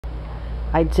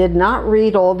I did not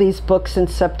read all these books in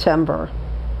September.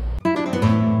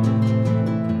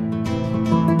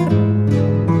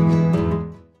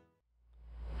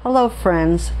 Hello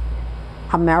friends,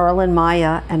 I'm Marilyn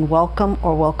Maya and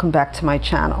welcome back to my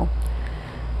channel.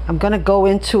 I'm going to go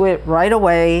into it right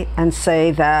away and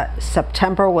say that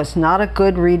September was not a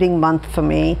good reading month for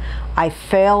me. I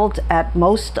failed at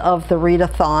most of the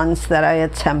readathons that I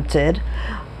attempted.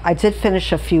 I did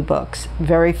finish a few books,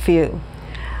 very few.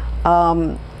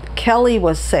 Kelly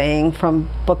was saying from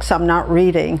books I'm not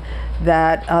reading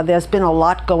that there's been a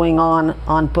lot going on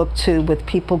BookTube with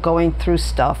people going through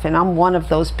stuff, and I'm one of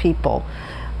those people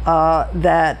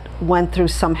that went through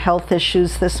some health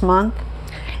issues this month.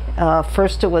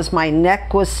 First it was my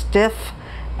neck was stiff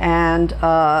and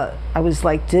I was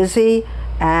like dizzy,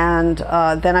 and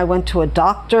then I went to a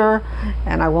doctor,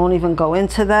 and I won't even go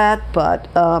into that, but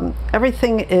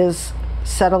everything is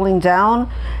settling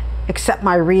down except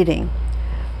my reading.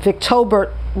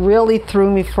 Victober really threw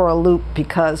me for a loop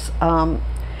because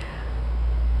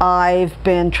I've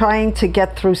been trying to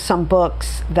get through some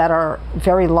books that are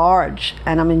very large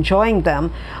and I'm enjoying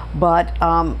them, but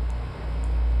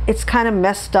it's kind of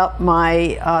messed up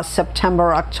my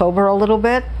September, October a little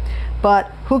bit,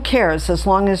 but who cares as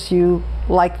long as you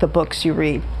like the books you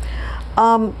read.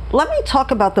 Let me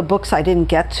talk about the books I didn't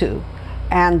get to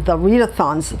and the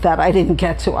readathons that I didn't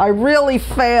get to. I really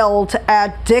failed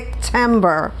at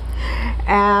Dictember,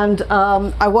 and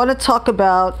I want to talk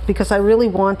about, because I really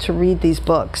want to read these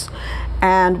books,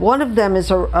 and one of them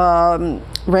is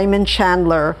Raymond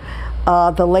Chandler,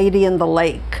 The Lady in the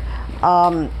Lake.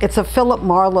 It's a Philip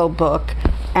Marlowe book,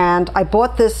 and I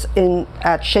bought this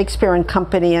at Shakespeare and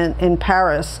Company in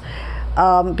Paris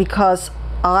because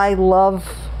I love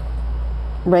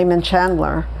Raymond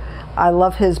Chandler. I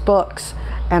love his books,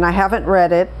 and I haven't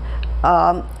read it,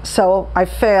 so I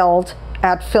failed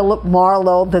at Philip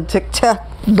Marlowe, the detective,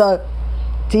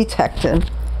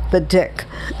 the Dick,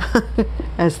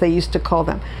 as they used to call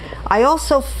them. I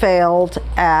also failed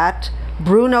at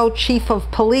Bruno, Chief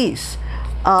of Police,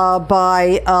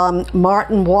 by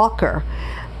Martin Walker.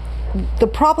 The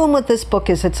problem with this book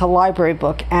is it's a library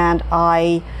book, and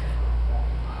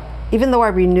even though I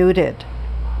renewed it,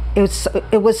 this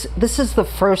is the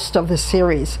first of the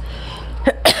series.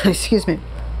 Excuse me.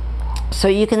 So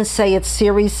you can say it's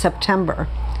series September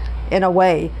in a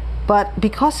way, but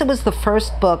because it was the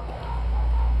first book,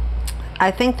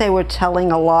 I think they were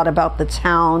telling a lot about the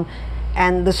town,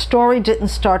 and the story didn't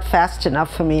start fast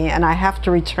enough for me, and I have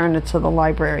to return it to the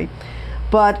library.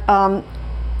 But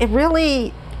it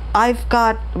really, I've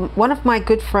got, one of my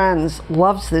good friends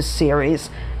loves this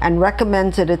series and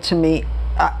recommended it to me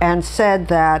and said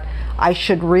that I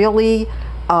should really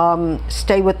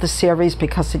stay with the series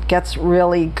because it gets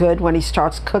really good when he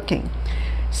starts cooking.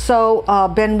 So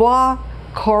Benoit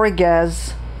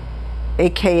Corriguez,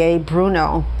 aka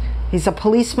Bruno, he's a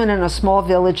policeman in a small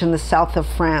village in the south of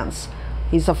France.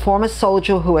 He's a former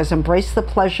soldier who has embraced the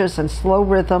pleasures and slow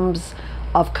rhythms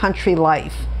of country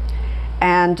life.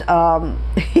 And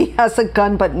he has a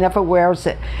gun but never wears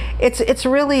it. It's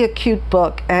really a cute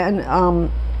book, and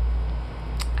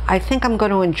I think I'm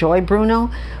going to enjoy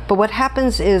Bruno. But what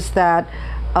happens is that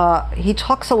he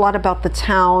talks a lot about the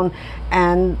town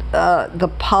and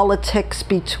the politics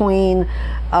between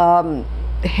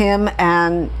him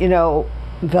and, you know,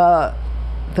 the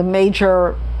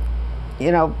major,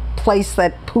 you know, place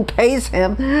who pays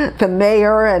him, the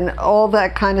mayor, and all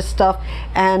that kind of stuff.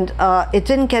 And it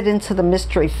didn't get into the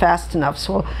mystery fast enough.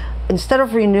 So instead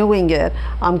of renewing it,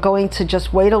 I'm going to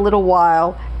just wait a little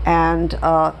while and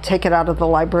take it out of the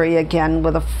library again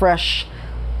with a fresh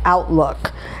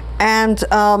outlook. And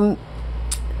the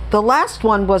last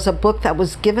one was a book that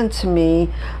was given to me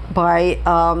by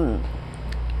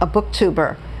a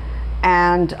booktuber,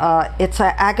 and it's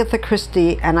Agatha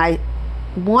Christie, and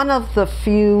one of the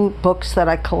few books that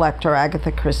I collect are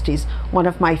Agatha Christie's, one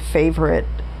of my favorite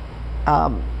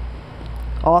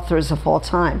authors of all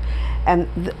time. And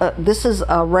this is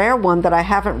a rare one that I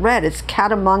haven't read. It's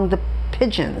Cat Among the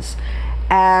Pigeons,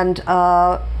 and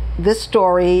this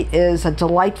story is a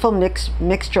delightful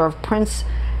mixture of Prince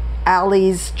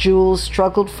Ali's jewels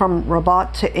struggled from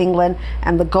Rabat to England,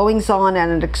 and the goings-on at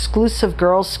an exclusive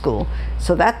girls' school.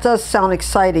 So that does sound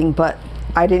exciting, but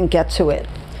I didn't get to it.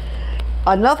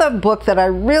 Another book that I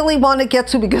really want to get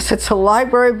to because it's a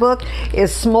library book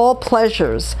is Small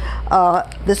Pleasures.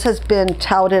 This has been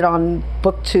touted on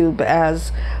BookTube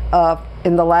as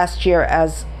in the last year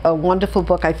as a wonderful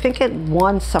book. I think it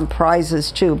won some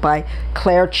prizes too, by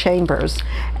Claire Chambers.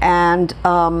 And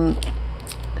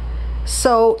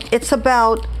so it's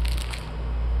about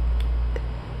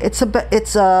It's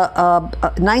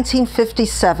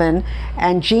 1957,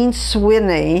 and Jean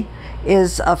Sweeney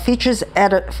is a features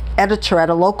editor at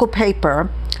a local paper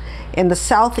in the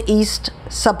southeast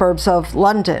suburbs of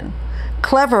London.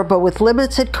 Clever, but with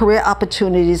limited career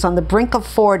opportunities, on the brink of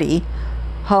 40.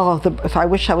 If I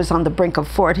wish I was on the brink of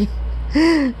 40.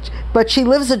 But she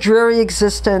lives a dreary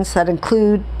existence that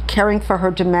includes caring for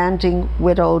her demanding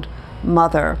widowed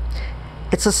mother.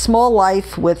 It's a small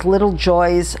life with little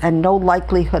joys and no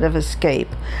likelihood of escape.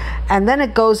 And then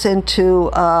it goes into,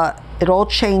 it all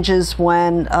changes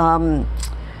when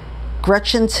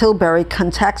Gretchen Tilbury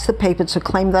contacts the paper to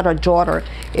claim that her daughter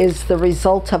is the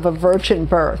result of a virgin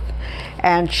birth.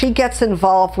 And she gets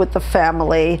involved with the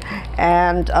family,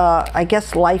 and I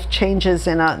guess life changes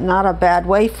in a not a bad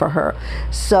way for her.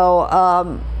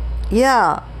 So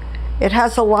yeah, it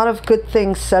has a lot of good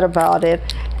things said about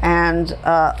it. And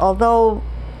although,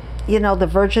 you know, the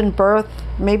virgin birth,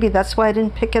 maybe that's why I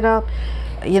didn't pick it up,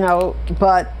 you know,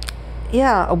 but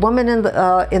yeah, a woman in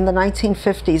the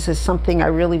 1950s is something I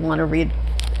really want to read,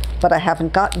 but I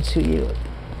haven't gotten to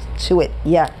it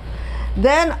yet.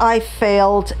 Then I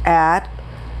failed at,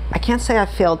 I can't say I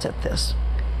failed at this.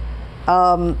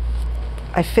 I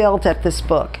failed at this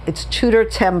book. It's Tudor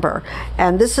Timber,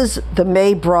 and this is The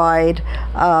May Bride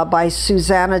by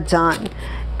Suzannah Dunn.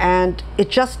 And it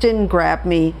just didn't grab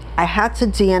me. I had to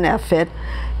DNF it.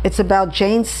 It's about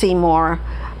Jane Seymour,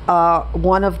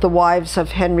 one of the wives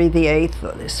of Henry VIII,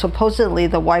 supposedly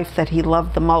the wife that he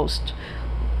loved the most,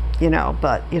 you know,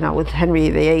 but, you know, with Henry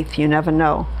VIII, you never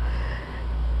know.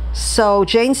 So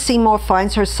Jane Seymour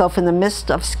finds herself in the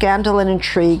midst of scandal and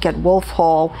intrigue at Wolf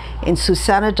Hall in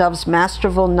Susanna Dove's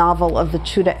masterful novel of the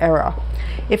Tudor era.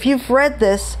 If you've read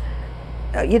this,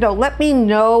 you know, let me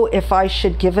know if I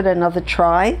should give it another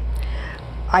try.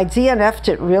 I DNF'd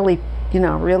it really, you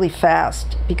know, really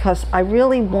fast because I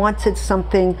really wanted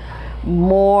something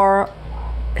more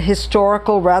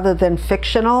historical rather than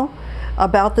fictional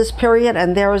about this period.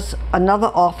 And there's another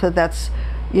author that's,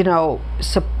 you know,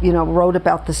 wrote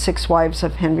about the 6 wives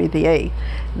of Henry VIII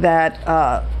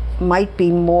that might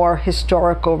be more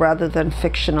historical rather than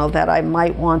fictional that I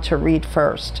might want to read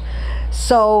first.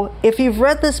 So if you've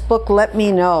read this book, let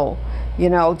me know. You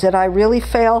know, did I really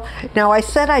fail? Now, I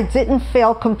said I didn't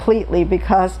fail completely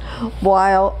because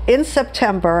while in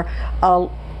September,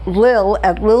 Lil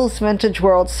at Lil's Vintage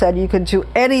World said you could do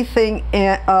anything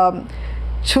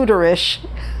Tudorish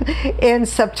in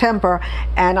September,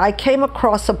 and I came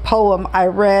across a poem I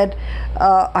wrote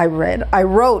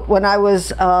when I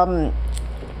was, I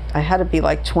had to be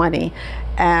like 20,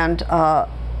 and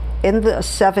in the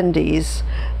 70s,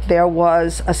 there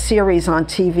was a series on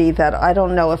TV that I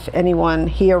don't know if anyone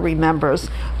here remembers,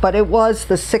 but it was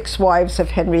The 6 Wives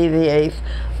of Henry VIII,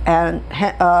 and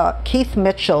Keith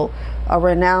Mitchell, a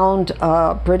renowned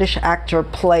British actor,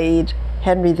 played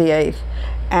Henry VIII.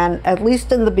 And at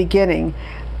least in the beginning,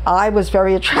 I was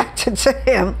very attracted to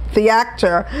him, the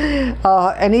actor,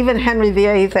 and even Henry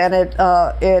VIII, and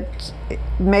it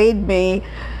made me,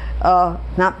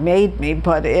 not made me,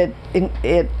 but it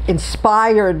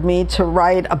inspired me to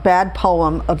write a bad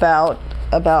poem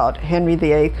about Henry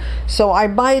VIII. So I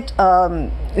might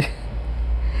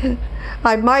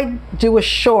I might do a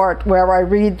short where I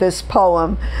read this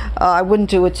poem. I wouldn't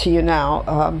do it to you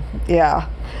now, yeah,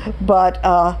 but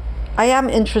I am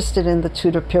interested in the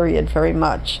Tudor period very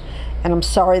much, and I'm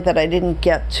sorry that I didn't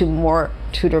get to more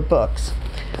Tudor books.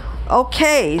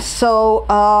 Okay, so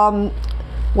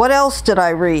what else did I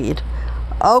read?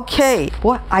 Okay,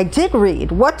 what I did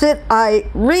read. What did I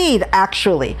read,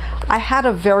 actually? I had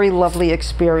a very lovely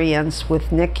experience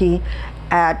with Nikki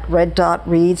at Red Dot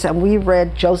Reads, and we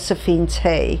read Josephine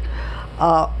Tey,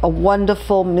 a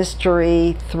wonderful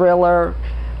mystery thriller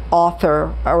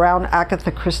author around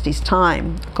Agatha Christie's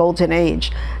time, Golden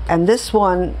Age. And this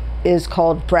one is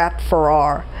called Brat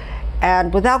Farrar.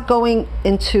 And without going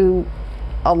into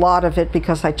a lot of it,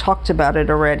 because I talked about it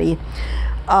already,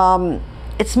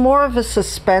 it's more of a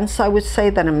suspense, I would say,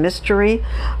 than a mystery.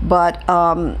 But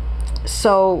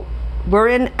so we're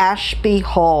in Ashby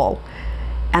Hall,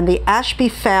 and the Ashby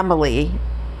family,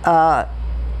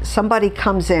 somebody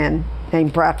comes in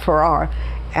named Brat Farrar,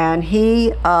 and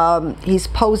he's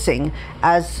posing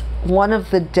as one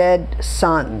of the dead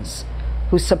sons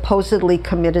who supposedly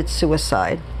committed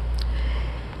suicide.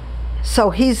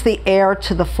 So he's the heir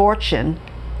to the fortune,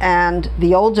 and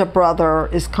the older brother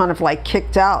is kind of like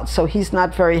kicked out, so he's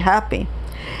not very happy.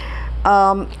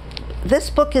 This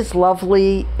book is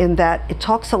lovely in that it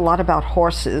talks a lot about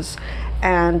horses,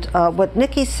 and what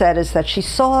Nikki said is that she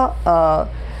saw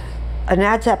an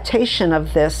adaptation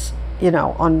of this, you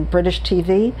know, on British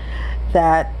TV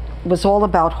that was all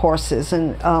about horses,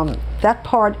 and that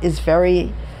part is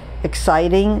very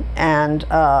exciting, and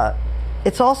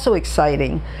it's also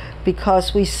exciting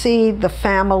because we see the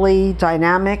family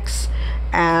dynamics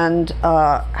and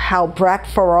how Brat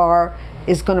Farrar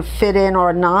is going to fit in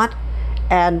or not,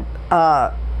 and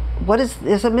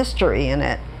there's a mystery in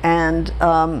it, and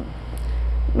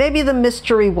maybe the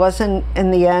mystery wasn't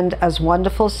in the end as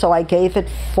wonderful, so I gave it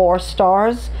 4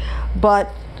 stars.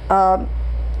 But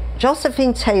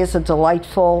Josephine Tey is a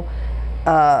delightful,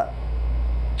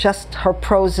 just her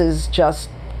prose is just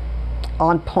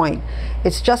on point.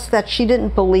 It's just that she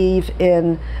didn't believe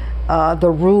in the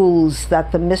rules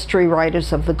that the mystery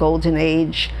writers of the Golden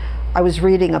Age, I was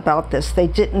reading about this, they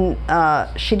didn't,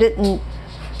 she didn't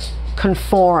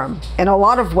conform. In a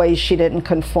lot of ways she didn't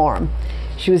conform.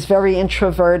 She was very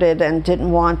introverted and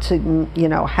didn't want to, you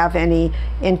know, have any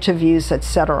interviews,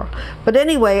 etc. But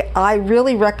anyway, I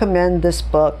really recommend this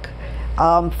book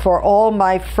for all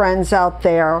my friends out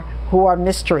there who are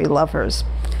mystery lovers.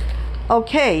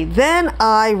 Okay, then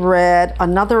I read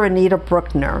another Anita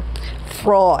Brookner,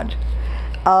 Fraud.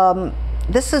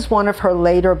 This is one of her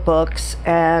later books,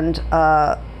 and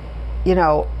you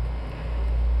know,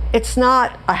 it's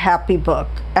not a happy book,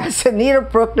 as Anita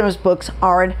Brookner's books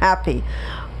aren't happy.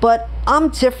 But I'm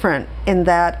different in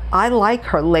that I like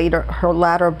her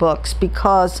latter books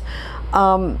because,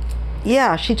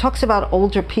 yeah, she talks about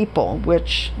older people,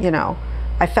 which, you know,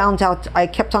 I found out, I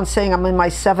kept on saying I'm in my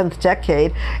 7th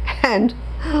decade, and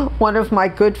one of my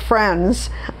good friends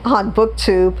on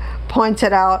BookTube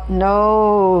pointed out,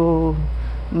 no,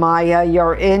 Maya,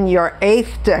 you're in your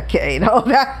 8th decade. Oh,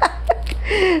 that.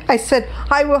 I said,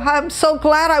 I'm so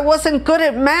glad I wasn't good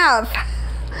at math.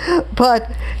 But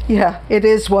yeah, it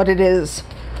is what it is.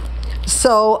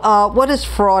 So what is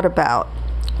Fraud about?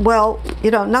 Well,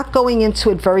 you know, not going into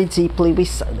it very deeply,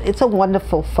 it's a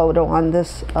wonderful photo on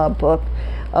this book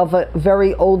of a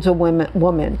very older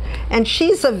woman. And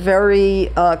she's a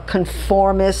very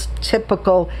conformist,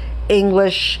 typical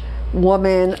English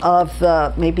woman of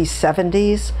the maybe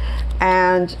 70s.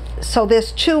 And so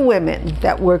there's 2 women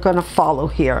that we're going to follow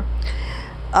here.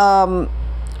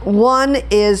 One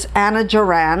is Anna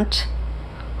Durant,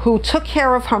 who took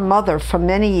care of her mother for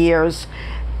many years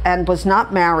and was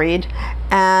not married,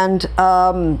 and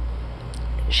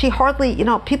she hardly, you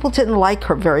know, people didn't like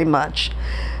her very much.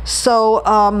 So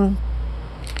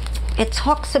it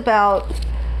talks about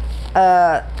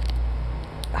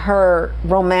her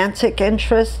romantic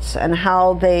interests and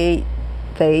how they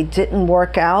didn't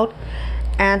work out.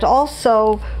 And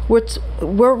also,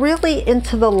 we're really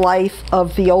into the life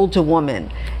of the older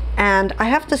woman. And I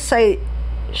have to say,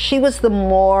 she was the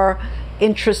more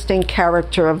interesting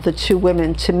character of the 2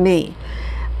 women to me.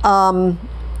 I'm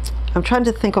trying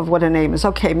to think of what her name is.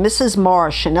 Okay, Mrs.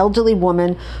 Marsh, an elderly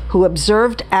woman who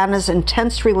observed Anna's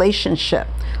intense relationship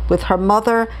with her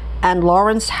mother and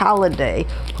Lawrence Halliday,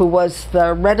 who was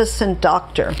the reticent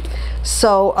doctor.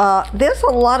 So there's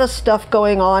a lot of stuff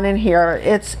going on in here.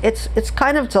 It's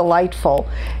kind of delightful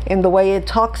in the way it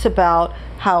talks about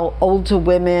how older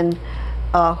women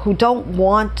who don't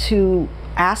want to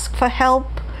ask for help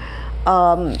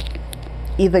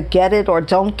either get it or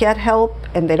don't get help,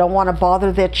 and they don't want to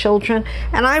bother their children.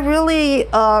 And I really,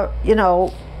 you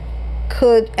know,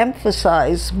 could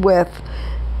empathize with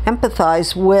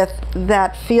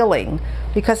that feeling,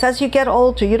 because as you get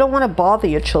older, you don't want to bother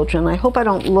your children. I hope I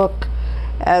don't look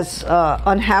as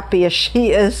unhappy as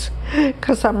she is,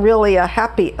 because I'm really a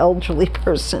happy elderly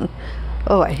person.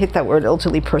 Oh, I hate that word,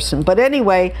 elderly person. But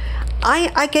anyway,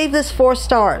 I gave this 4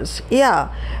 stars. Yeah,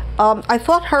 I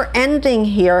thought her ending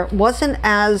here wasn't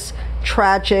as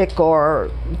tragic or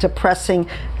depressing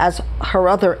as her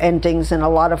other endings in a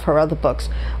lot of her other books.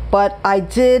 But I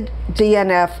did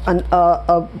DNF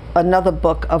another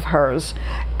book of hers,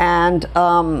 and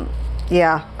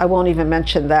yeah, I won't even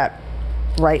mention that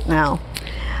right now.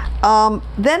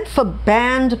 Then for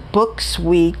Banned Books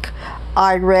Week,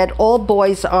 I read All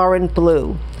Boys Are in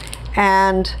Blue,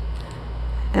 and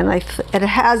it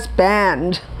has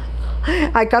banned.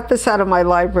 I got this out of my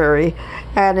library,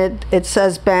 and it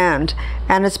says banned,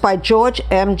 and it's by George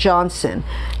M. Johnson,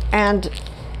 and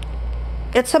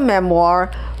it's a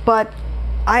memoir, but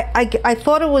I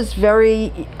thought it was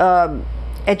very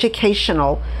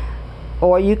educational,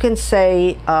 or you can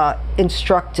say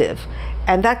instructive,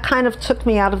 and that kind of took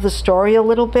me out of the story a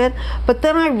little bit. But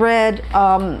then I read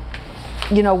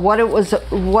you know, what it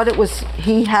was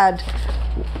he had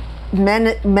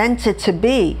meant it to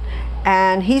be,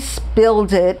 and he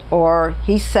spilled it, or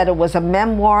he said it was a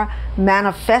memoir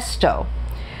manifesto.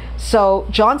 So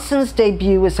Johnson's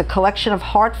debut is a collection of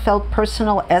heartfelt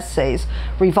personal essays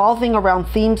revolving around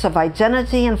themes of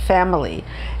identity and family.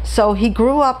 So he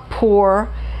grew up poor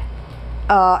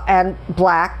and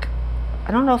black.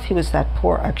 I don't know if he was that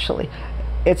poor, actually.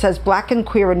 It says black and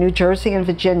queer in New Jersey and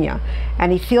Virginia,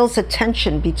 and he feels a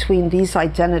tension between these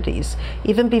identities,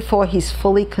 even before he's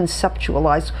fully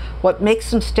conceptualized what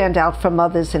makes him stand out from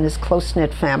others in his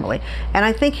close-knit family. And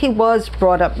I think he was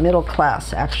brought up middle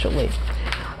class, actually.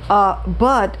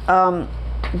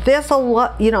 There's a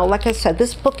lot, like I said,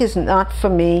 this book is not for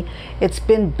me. It's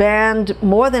been banned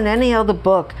more than any other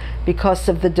book because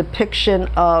of the depiction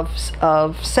of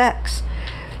sex.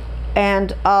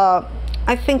 And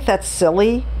I think that's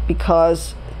silly,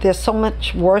 because there's so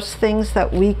much worse things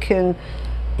that we can,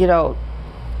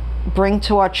 bring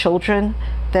to our children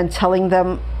than telling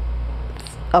them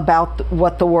about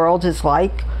what the world is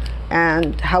like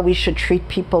and how we should treat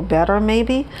people better,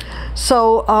 maybe.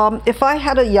 So if I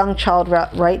had a young child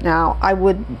right now, I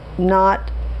would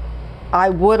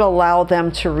allow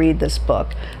them to read this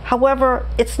book. However,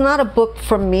 it's not a book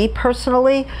for me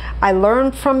personally. I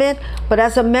learned from it, but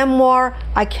as a memoir,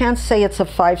 I can't say it's a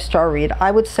 5-star read.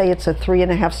 I would say it's a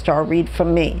 3.5-star read for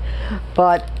me.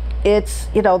 But it's,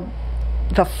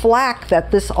 the flack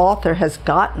that this author has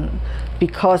gotten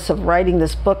because of writing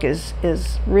this book is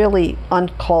really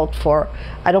uncalled for.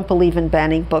 I don't believe in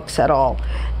banning books at all.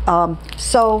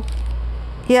 So,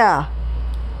 yeah.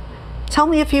 Tell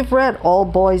me if you've read All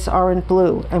Boys Aren't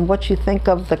Blue and what you think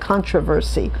of the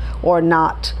controversy or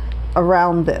not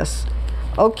around this.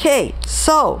 Okay,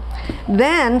 so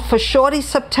then for Shorty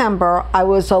September, I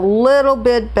was a little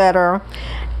bit better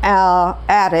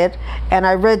at it, and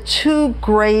I read 2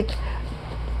 great,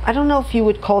 I don't know if you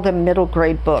would call them middle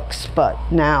grade books, but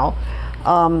now.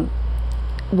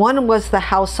 One was The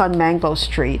House on Mango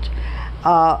Street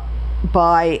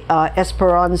by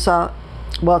Esperanza.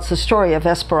 Well, it's the story of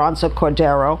Esperanza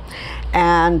Cordero,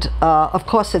 and of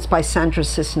course it's by Sandra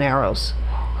Cisneros,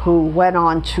 who went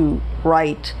on to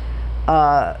write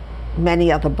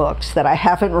many other books that I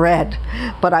haven't read,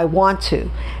 but I want to.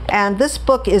 And this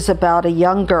book is about a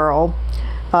young girl,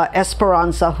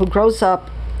 Esperanza, who grows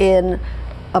up in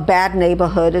a bad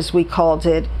neighborhood, as we called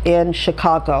it, in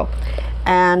Chicago,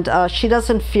 and she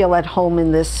doesn't feel at home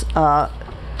in this on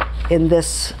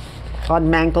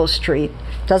Mango Street.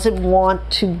 Doesn't want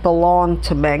to belong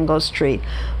to Mango Street.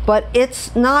 But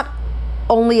it's not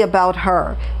only about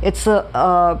her. It's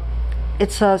a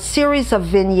series of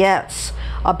vignettes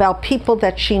about people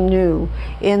that she knew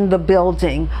in the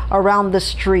building, around the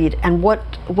street, and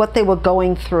what they were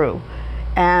going through.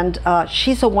 And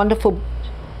she's a wonderful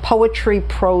poetry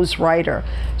prose writer.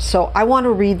 So I want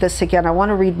to read this again. I want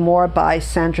to read more by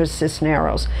Sandra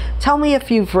Cisneros. Tell me if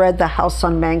you've read The House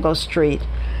on Mango Street,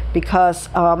 because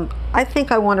I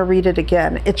think I want to read it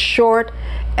again. It's short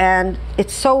and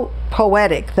it's so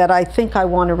poetic that I think I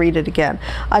want to read it again.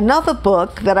 Another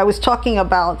book that I was talking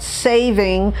about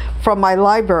saving from my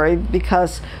library,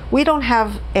 because we don't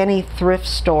have any thrift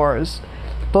stores,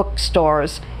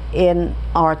 bookstores in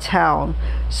our town.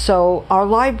 So our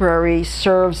library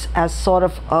serves as sort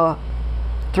of a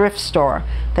thrift store.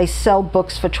 They sell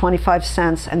books for 25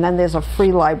 cents, and then there's a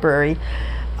free library.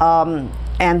 And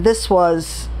this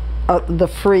was the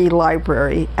free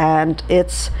library, and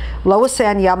it's Lois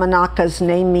and Yamanaka's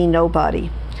Name Me Nobody.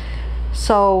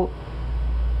 So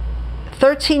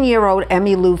 13-year-old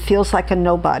Emmy Lou feels like a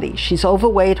nobody. She's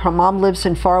overweight, her mom lives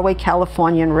in faraway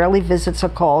California and rarely visits or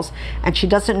calls, and she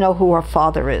doesn't know who her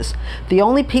father is. The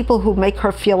only people who make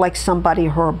her feel like somebody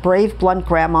are her brave, blunt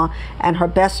grandma and her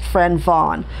best friend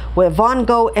Vaughn. Where Vaughn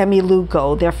go, Emmy Lou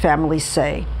go, their families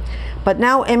say. But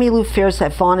now Emmy Lou fears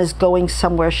that Vaughn is going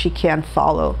somewhere she can't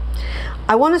follow.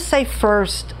 I want to say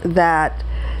first that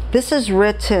this is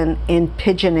written in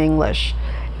Pidgin English,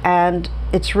 and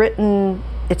it's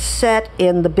set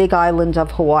in the Big Island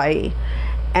of Hawaii.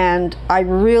 And I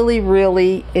really,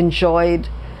 really enjoyed,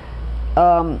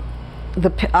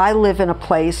 I live in a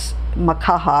place,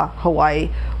 Makaha, Hawaii,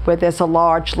 where there's a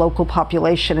large local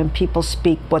population and people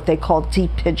speak what they call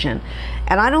deep Pidgin.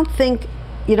 And I don't think,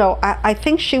 I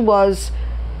think she was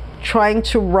trying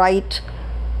to write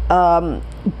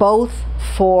both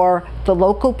for the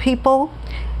local people,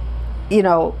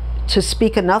 to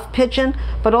speak enough Pidgin,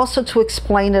 but also to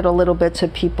explain it a little bit to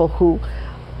people who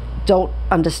don't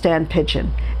understand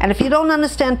Pidgin. And if you don't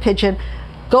understand Pidgin,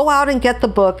 go out and get the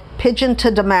book Pidgin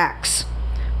to the Max,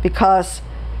 because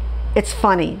it's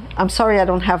funny. I'm sorry I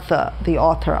don't have the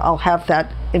author. I'll have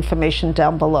that information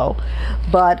down below.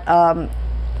 But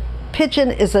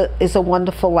Pidgin is a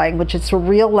wonderful language. It's a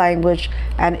real language,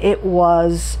 and it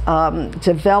was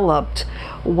developed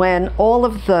when all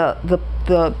of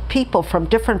the people from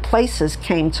different places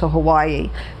came to Hawaii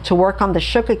to work on the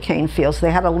sugarcane fields.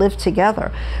 They had to live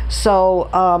together. So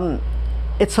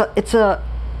it's a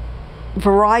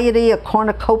variety, a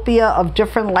cornucopia of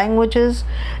different languages,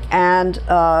 and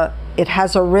it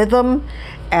has a rhythm,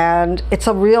 and it's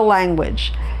a real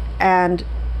language. And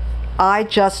I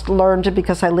just learned it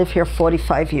because I live here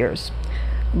 45 years.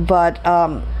 But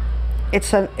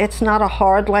it's not a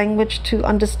hard language to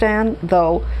understand,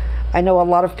 though I know a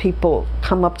lot of people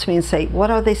come up to me and say,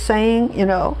 what are they saying, you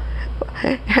know?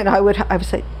 And I would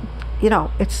say, you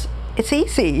know, it's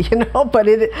easy, you know, but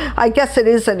I guess it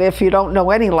isn't if you don't know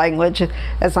any language,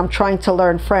 as I'm trying to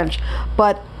learn French.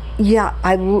 But yeah,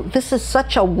 this is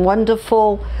such a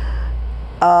wonderful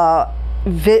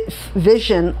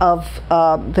vision of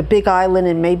the Big Island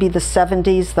in maybe the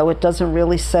 70s, though it doesn't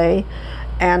really say.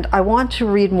 And I want to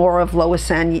read more of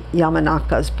Lois Ann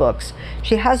Yamanaka's books.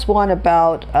 She has one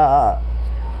about I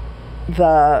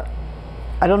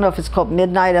don't know if it's called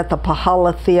Midnight at the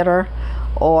Pahala Theater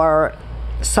or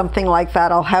something like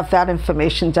that. I'll have that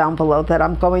information down below, that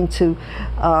I'm going to,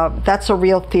 that's a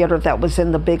real theater that was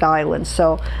in the Big Island.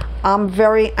 So I'm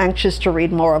very anxious to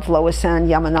read more of Lois Ann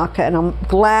Yamanaka, and I'm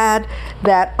glad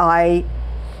that I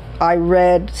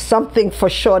read something for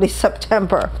Shorty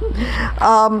September.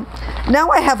 Now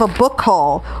I have a book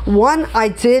haul. One I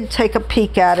did take a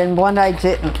peek at and one I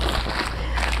didn't.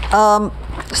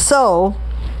 So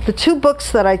the two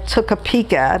books that I took a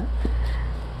peek at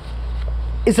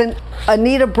is an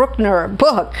Anita Bruckner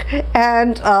book,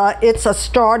 and it's A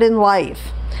Start in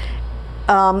Life.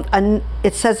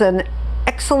 It says an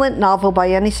excellent novel by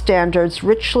any standards,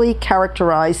 richly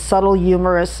characterized, subtle,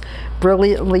 humorous,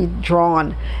 brilliantly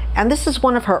drawn. And this is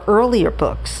one of her earlier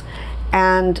books.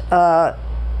 And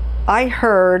I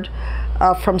heard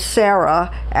from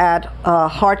Sarah at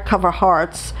Hardcover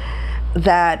Hearts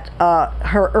that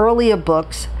her earlier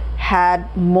books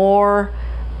had more,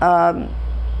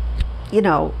 you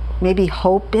know, maybe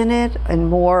hope in it and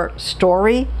more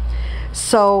story.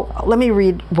 So let me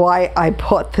read why I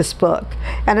bought this book.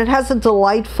 And it has a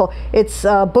delightful, it's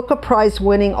a Booker Prize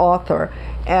winning author,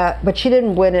 but she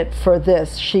didn't win it for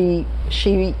this. She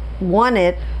won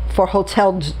it for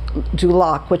Hotel du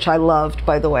Lac, which I loved,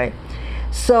 by the way.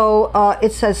 So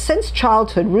it says, since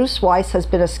childhood, Ruth Weiss has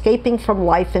been escaping from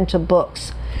life into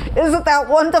books. Isn't that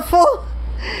wonderful?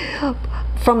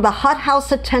 From the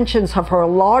hothouse attentions of her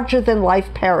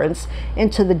larger-than-life parents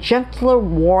into the gentler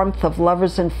warmth of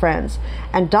lovers and friends.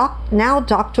 And now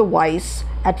Dr. Weiss,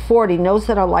 at 40, knows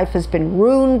that her life has been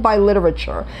ruined by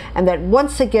literature, and that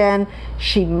once again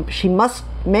she must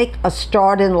make a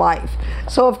start in life.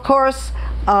 So of course,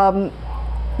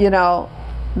 you know,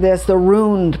 there's the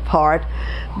ruined part.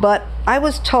 But I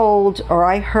was told, or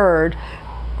I heard,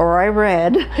 or I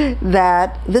read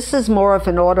that this is more of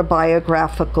an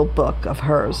autobiographical book of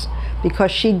hers, because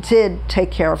she did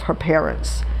take care of her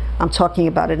parents. I'm talking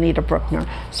about Anita Bruckner.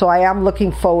 So I am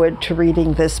looking forward to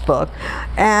reading this book.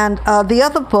 And the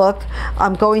other book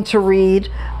I'm going to read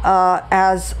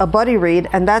as a buddy read,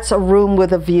 and that's A Room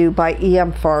with a View by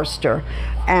E.M. Forster.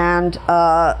 And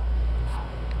I'm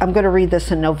going to read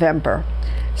this in November.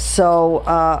 So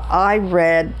I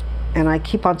read, and I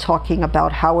keep on talking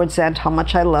about Howard's End, how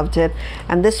much I loved it.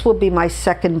 And this will be my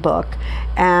second book.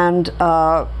 And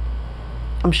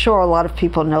I'm sure a lot of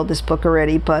people know this book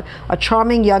already, but a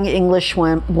charming young English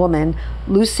woman,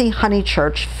 Lucy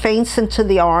Honeychurch, faints into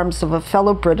the arms of a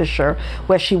fellow Britisher,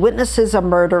 where she witnesses a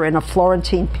murder in a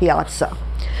Florentine piazza.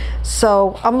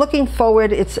 So I'm looking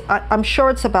forward. I'm sure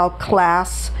it's about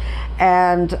class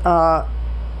and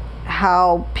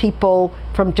how people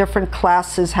from different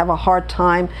classes have a hard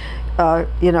time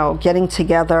you know, getting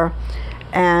together.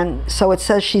 And so it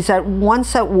says she's at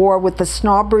once at war with the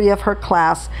snobbery of her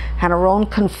class and her own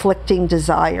conflicting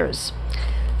desires.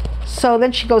 So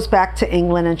then she goes back to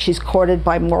England, and she's courted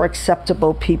by more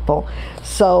acceptable people.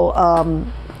 So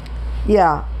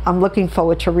yeah, I'm looking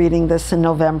forward to reading this in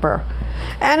November.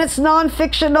 And it's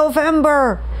nonfiction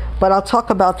November, but I'll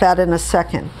talk about that in a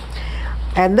second.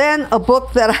 And then a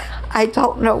book that I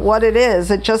don't know what it is.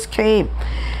 It just came.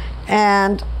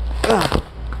 And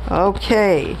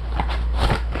okay.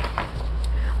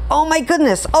 Oh my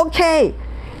goodness. Okay.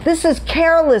 This is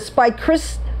Careless by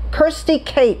Kirsty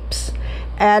Capes.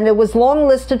 And it was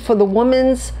longlisted for the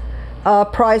Women's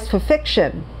Prize for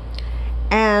Fiction.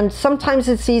 And sometimes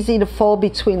it's easy to fall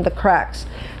between the cracks.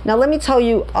 Now let me tell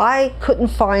you, I couldn't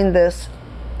find this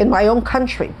in my own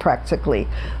country practically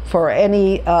for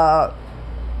any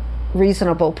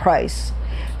reasonable price.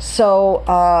 So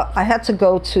I had to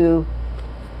go to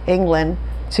England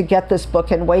to get this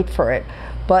book and wait for it.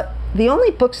 But the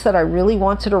only books that I really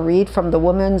wanted to read from the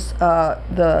women's,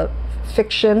 the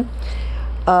fiction,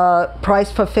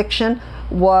 price for fiction,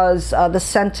 was The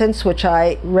Sentence, which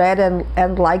I read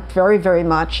and liked very, very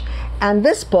much. And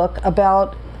this book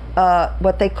about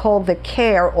what they call the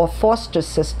care or foster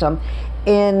system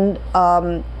in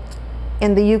the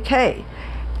UK.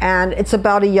 And it's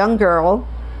about a young girl.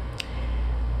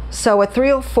 So at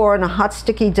 3:04 on a hot,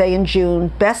 sticky day in June,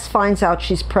 Bess finds out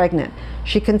she's pregnant.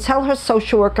 She can tell her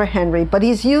social worker, Henry, but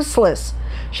he's useless.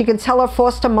 She can tell her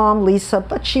foster mom, Lisa,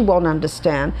 but she won't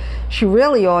understand. She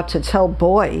really ought to tell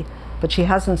Boy, but she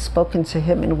hasn't spoken to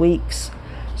him in weeks.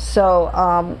 So,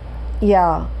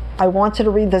 yeah, I wanted to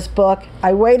read this book.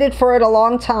 I waited for it a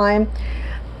long time.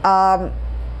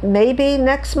 Maybe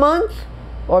next month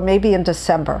or maybe in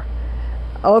December.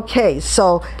 Okay,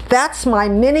 so that's my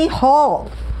mini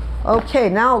haul. Okay,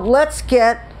 now let's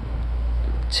get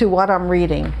to what I'm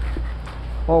reading,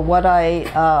 or what I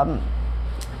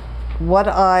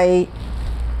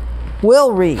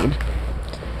will read.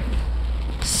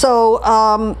 So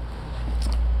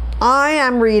I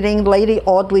am reading Lady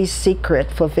Audley's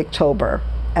Secret for Victober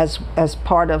as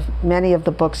part of many of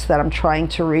the books that I'm trying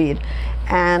to read.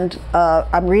 And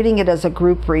I'm reading it as a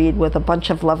group read with a bunch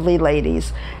of lovely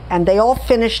ladies. And they all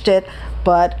finished it,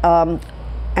 but,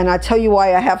 and I'll tell you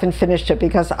why I haven't finished it,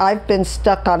 because I've been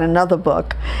stuck on another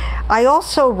book. I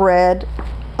also read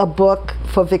a book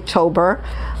for Victober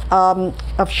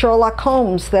of Sherlock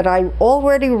Holmes that I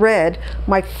already read,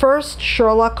 my first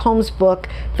Sherlock Holmes book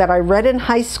that I read in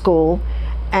high school,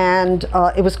 and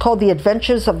it was called The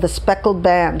Adventures of the Speckled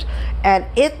Band, and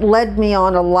it led me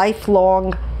on a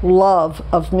lifelong love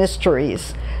of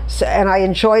mysteries. So, and I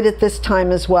enjoyed it this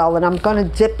time as well, and I'm going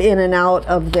to dip in and out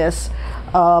of this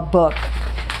book.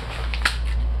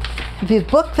 The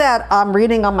book that I'm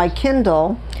reading on my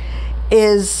Kindle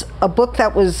is a book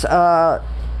that was I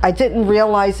didn't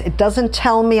realize, it doesn't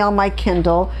tell me on my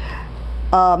Kindle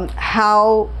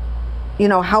how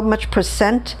much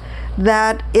percent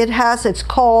that it has. It's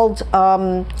called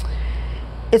The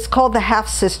Half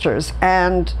Sisters,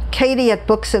 and Katie at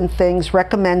Books and Things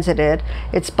recommended it.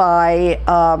 It's by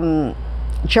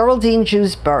Geraldine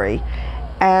Jewsbury.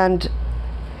 And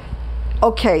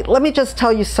okay, let me just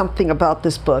tell you something about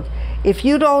this book. If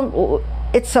you don't,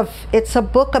 it's a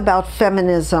book about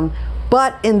feminism,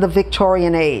 but in the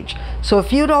Victorian age. So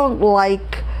if you don't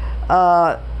like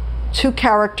two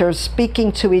characters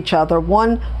speaking to each other,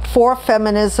 one for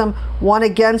feminism, one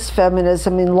against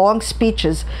feminism, in long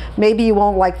speeches, maybe you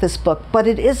won't like this book. But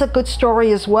it is a good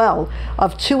story as well,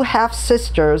 of two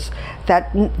half-sisters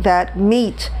that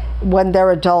meet when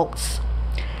they're adults.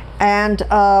 And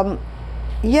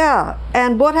yeah,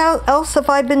 and what else have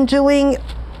I been doing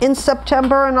in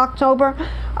September and October?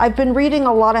 I've been reading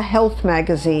a lot of health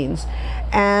magazines,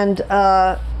 and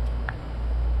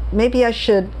maybe I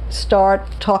should start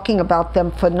talking about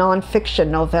them for nonfiction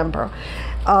November.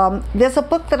 There's a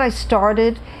book that I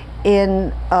started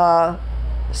in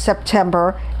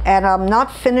September, and I'm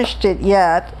not finished it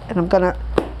yet, and I'm gonna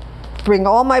bring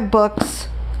all my books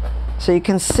so you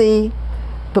can see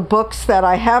the books that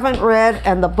I haven't read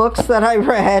and the books that I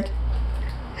read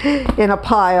in a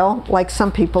pile, like some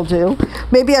people do.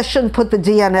 Maybe I shouldn't put the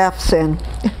DNFs in.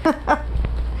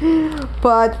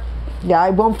 But yeah,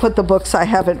 I won't put the books I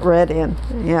haven't read in.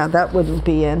 Yeah, that wouldn't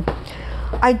be in.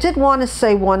 I did want to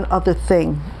say one other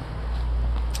thing,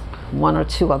 one or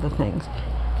two other things.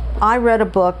 I read a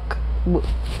book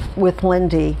with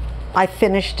Lindy. I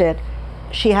finished it.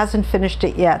 She hasn't finished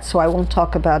it yet, so I won't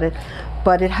talk about it.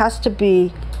 But it has to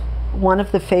be one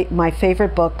of my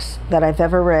favorite books that I've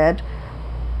ever read.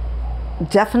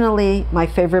 Definitely my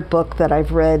favorite book that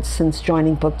I've read since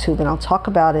joining Booktube, and I'll talk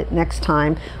about it next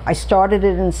time. I started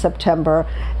it in September,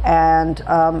 and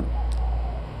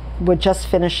we're just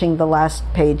finishing the last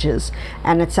pages.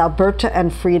 And it's Alberta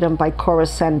and Freedom by Cora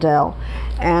Sandel.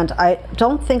 And I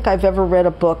don't think I've ever read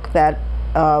a book that,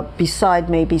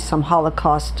 beside maybe some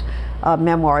Holocaust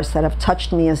memoirs, that have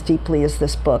touched me as deeply as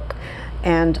this book.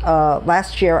 And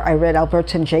last year I read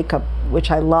Alberta and Jacob,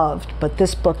 which I loved, but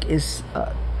this book is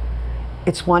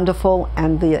it's wonderful,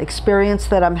 and the experience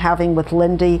that I'm having with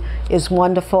Lindy is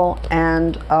wonderful,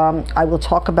 and I will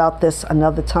talk about this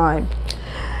another time.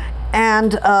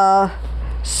 And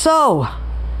so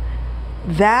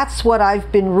that's what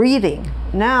I've been reading.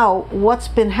 Now, what's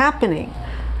been happening?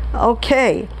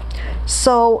 Okay,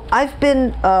 so I've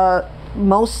been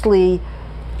mostly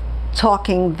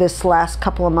talking this last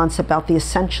couple of months about the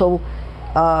essential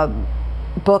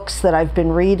books that I've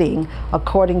been reading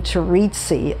according to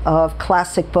Readsy of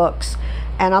classic books.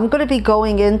 And I'm going to be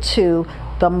going into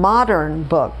the modern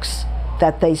books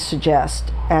that they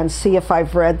suggest and see if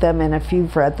I've read them and if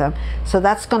you've read them. So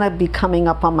that's going to be coming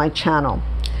up on my channel.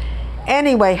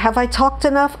 Anyway, have I talked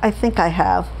enough? I think I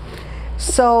have.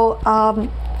 So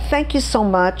thank you so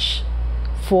much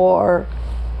for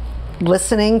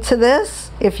listening to this,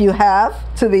 if you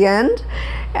have, to the end.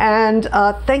 And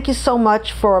thank you so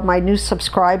much for my new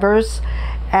subscribers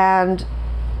and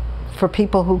for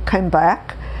people who came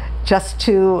back just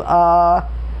to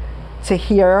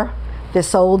hear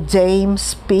this old dame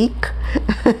speak.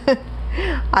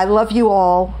 I love you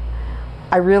all.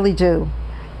 I really do.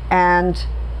 And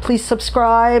please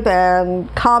subscribe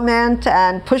and comment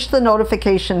and push the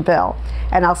notification bell.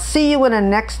 And I'll see you in a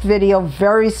next video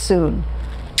very soon.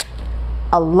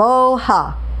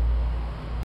 Aloha.